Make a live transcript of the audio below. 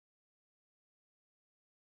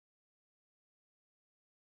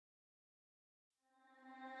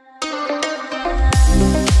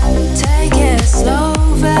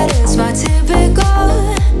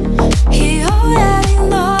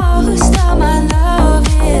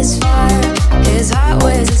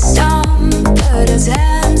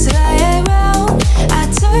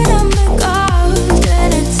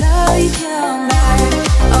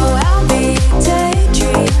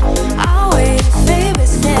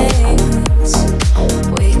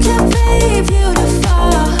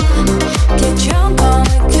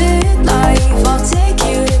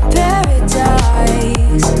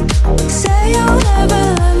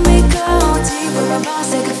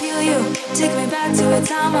me back to a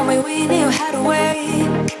time when we knew how to wait.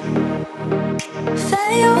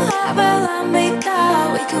 Felt your heart well let me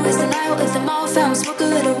down. We could waste the night with them all found. Smoke a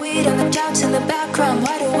little weed on the couch in the background,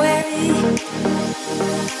 wide awake.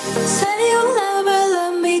 Said you'll never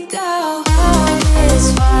let me down. Love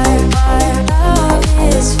is fire, fire. Love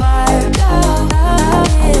is fire, love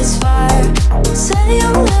is fire. Said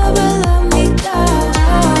you'll never let me down.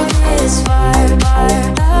 Love is fire,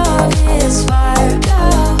 fire. Love is fire,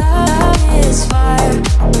 love is fire.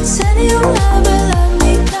 Said you'll never let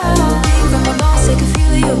me down. From my bones, I can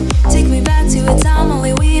feel you. Take me back to a time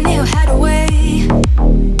only we knew how to wait.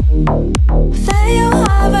 Felt your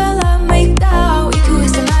heart but let me down. We could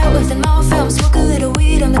waste the night with an old film. Smoke a little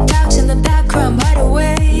weed on the couch in the background, right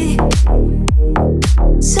away.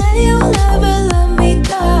 Said you'll never let me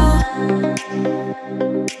down.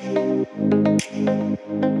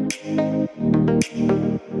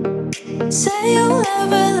 Say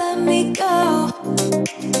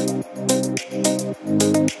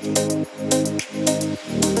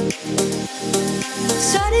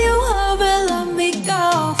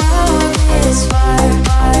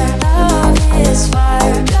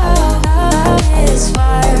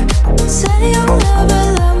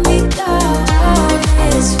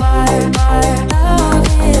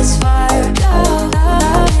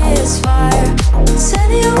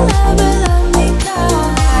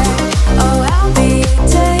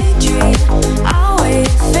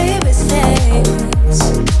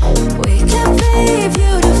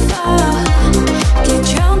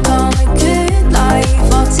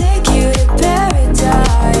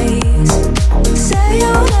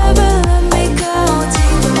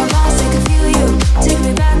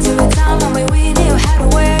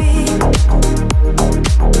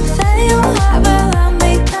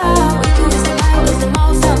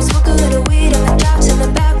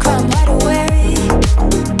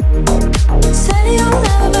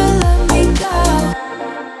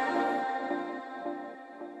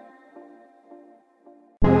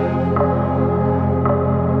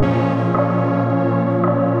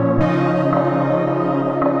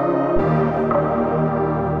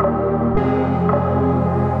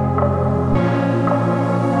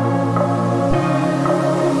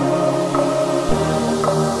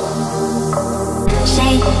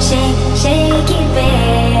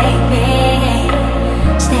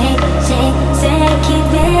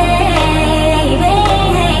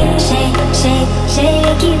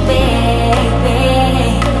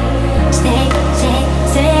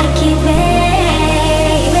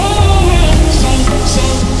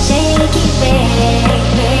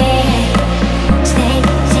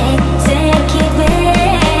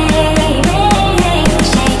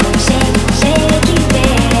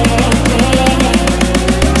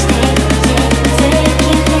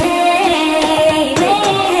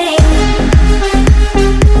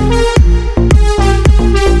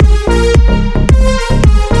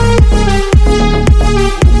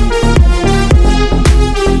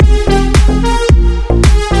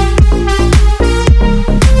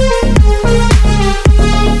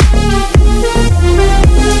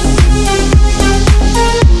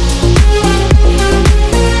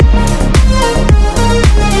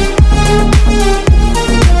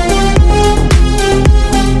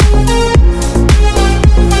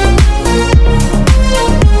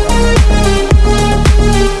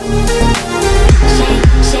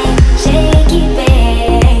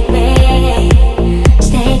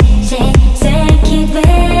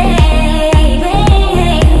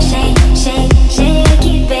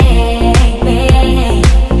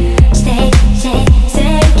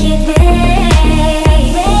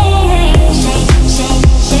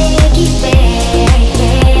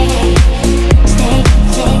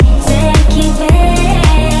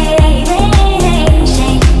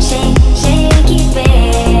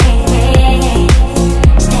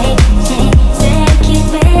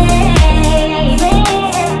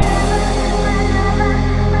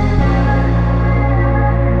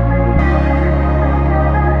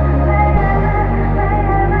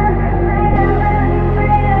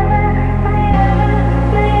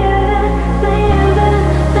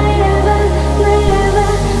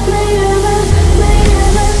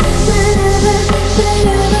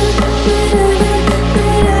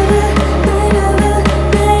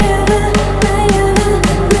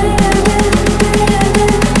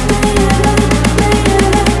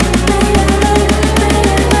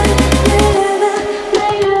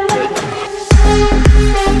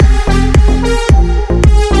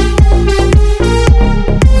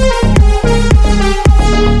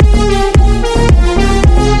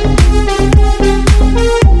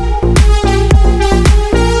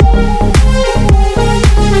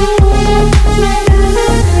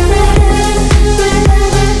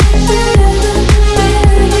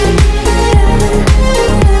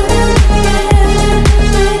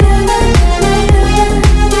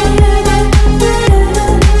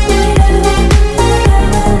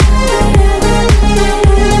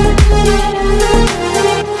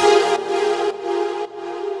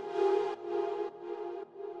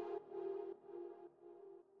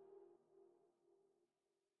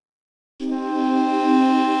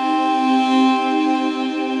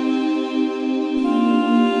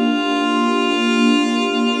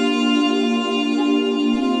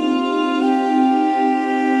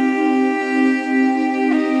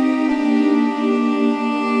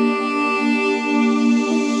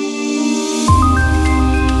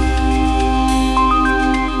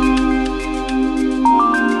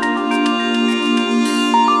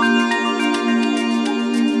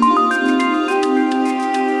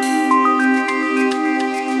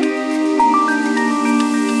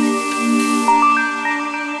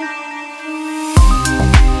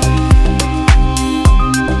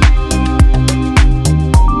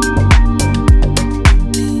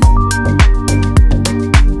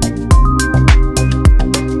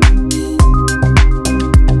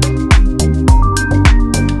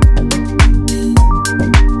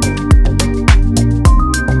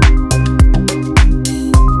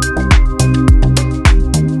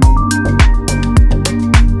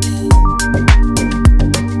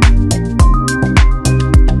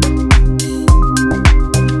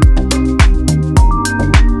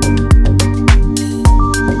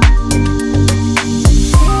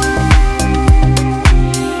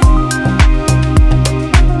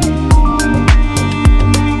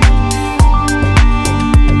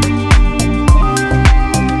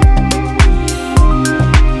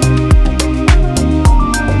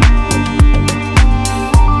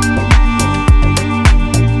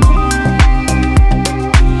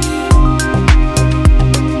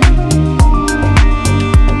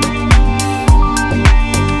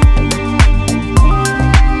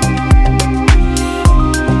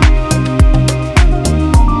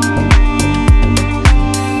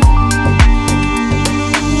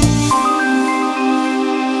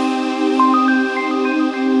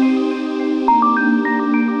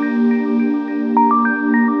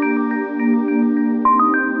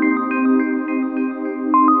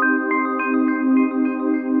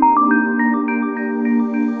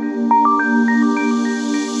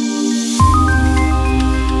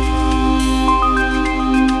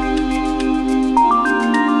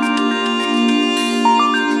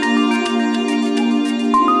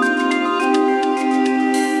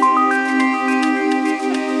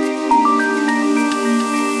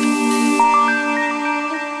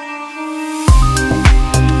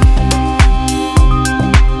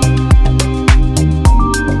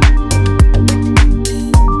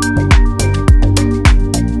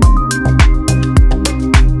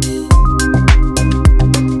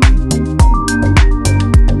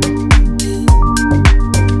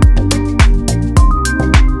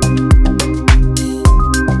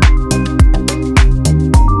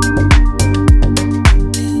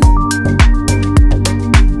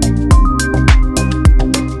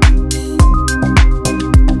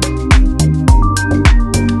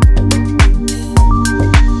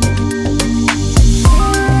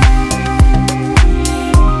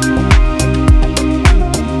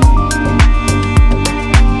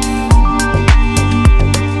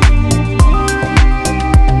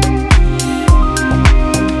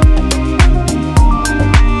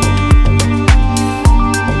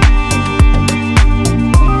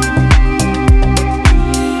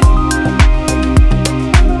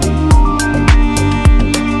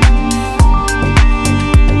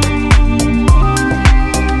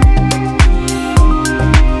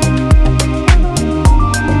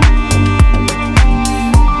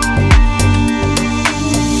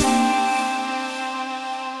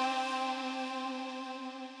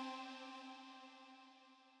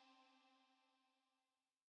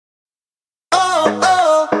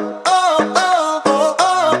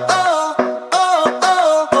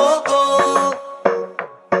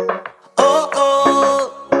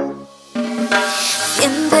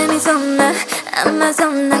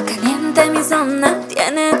Caliente mi zona,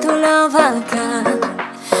 tiene tu love acá.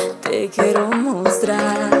 Te quiero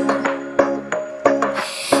mostrar.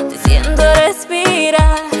 Te siento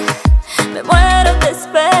respirar, me muero de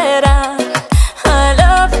esperar. I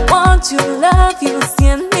love you, want you, love you,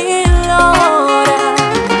 100.000 horas.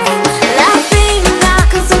 Latina,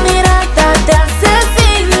 con su mirada te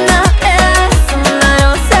asesina. Es una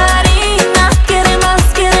rosarina, quiere más,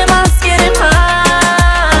 quiere más, quiere más.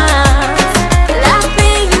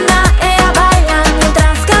 Latina, ella baila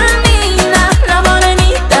mientras camina. La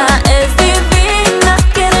morenita es divina,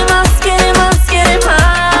 quiere más, quiere más, quiere más.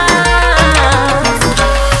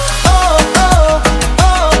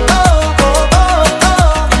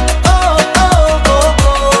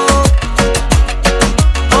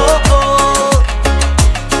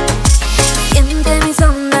 Siente mi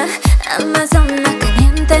zona, amazona,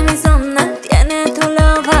 caliente mi zona, tiene tu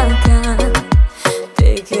love acá. Te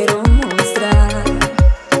quiero mostrar.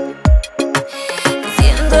 Te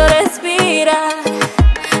siento respirar,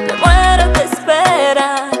 me muero de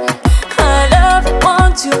esperar. I love you,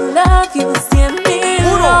 want you, love you, 100.000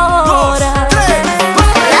 horas.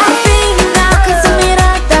 Latina, con su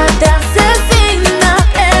mirada te asesina.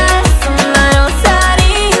 Es una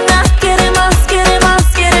rosarina, quiere más, quiere más,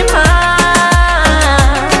 quiere más.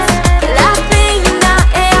 Latina,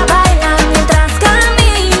 ella baila mientras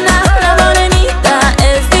camina. La morenita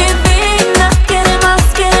es divina, quiere más,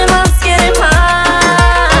 quiere más, quiere más.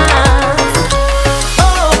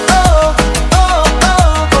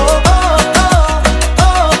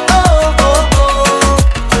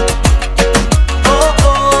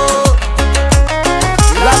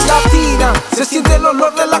 Las latinas, se siente el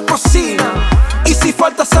olor de la cocina. Y si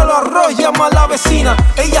falta solo arroz, llama a la vecina.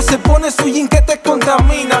 Ella se pone su jean que te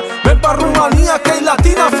contamina. Ven pa' Rumanía que hay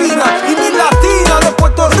latina fina. Y mi latina de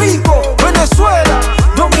Puerto Rico, Venezuela,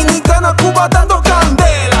 Dominicana, Cuba dando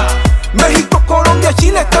candela. México, Colombia,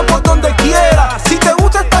 Chile, están por donde quiera. Si te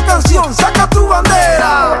gusta esta canción, saca tu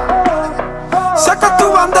bandera. Saca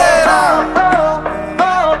tu bandera.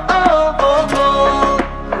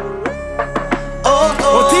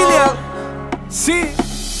 Otilia, sí.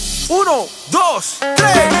 1, 2,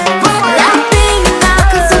 3. Latina,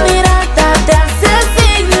 con su mirada te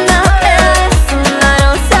asesina. Es una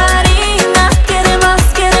rosarina, quiere más,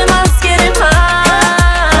 quiere más, quiere más.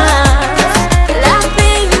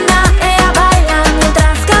 Latina, ella baila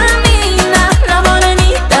mientras camina. La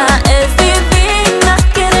morenita es divina,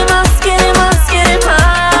 quiere más, quiere más, quiere más.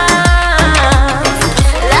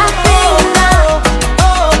 Latina,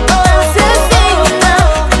 asesina.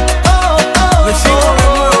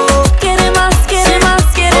 Quiere más, quiere más,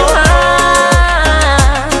 quiere más.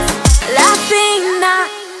 Latina.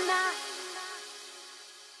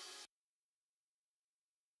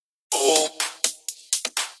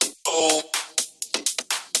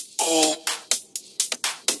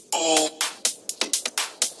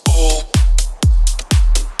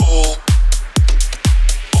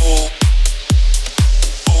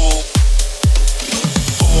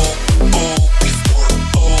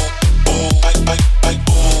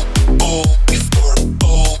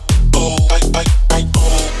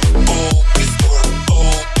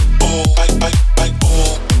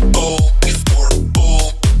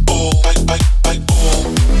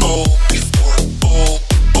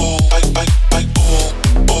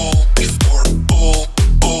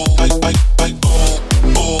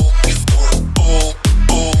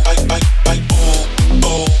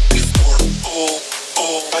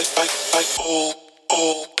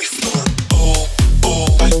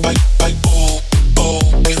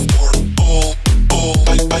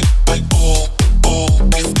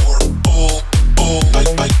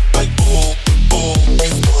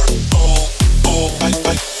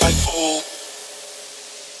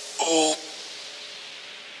 Oh.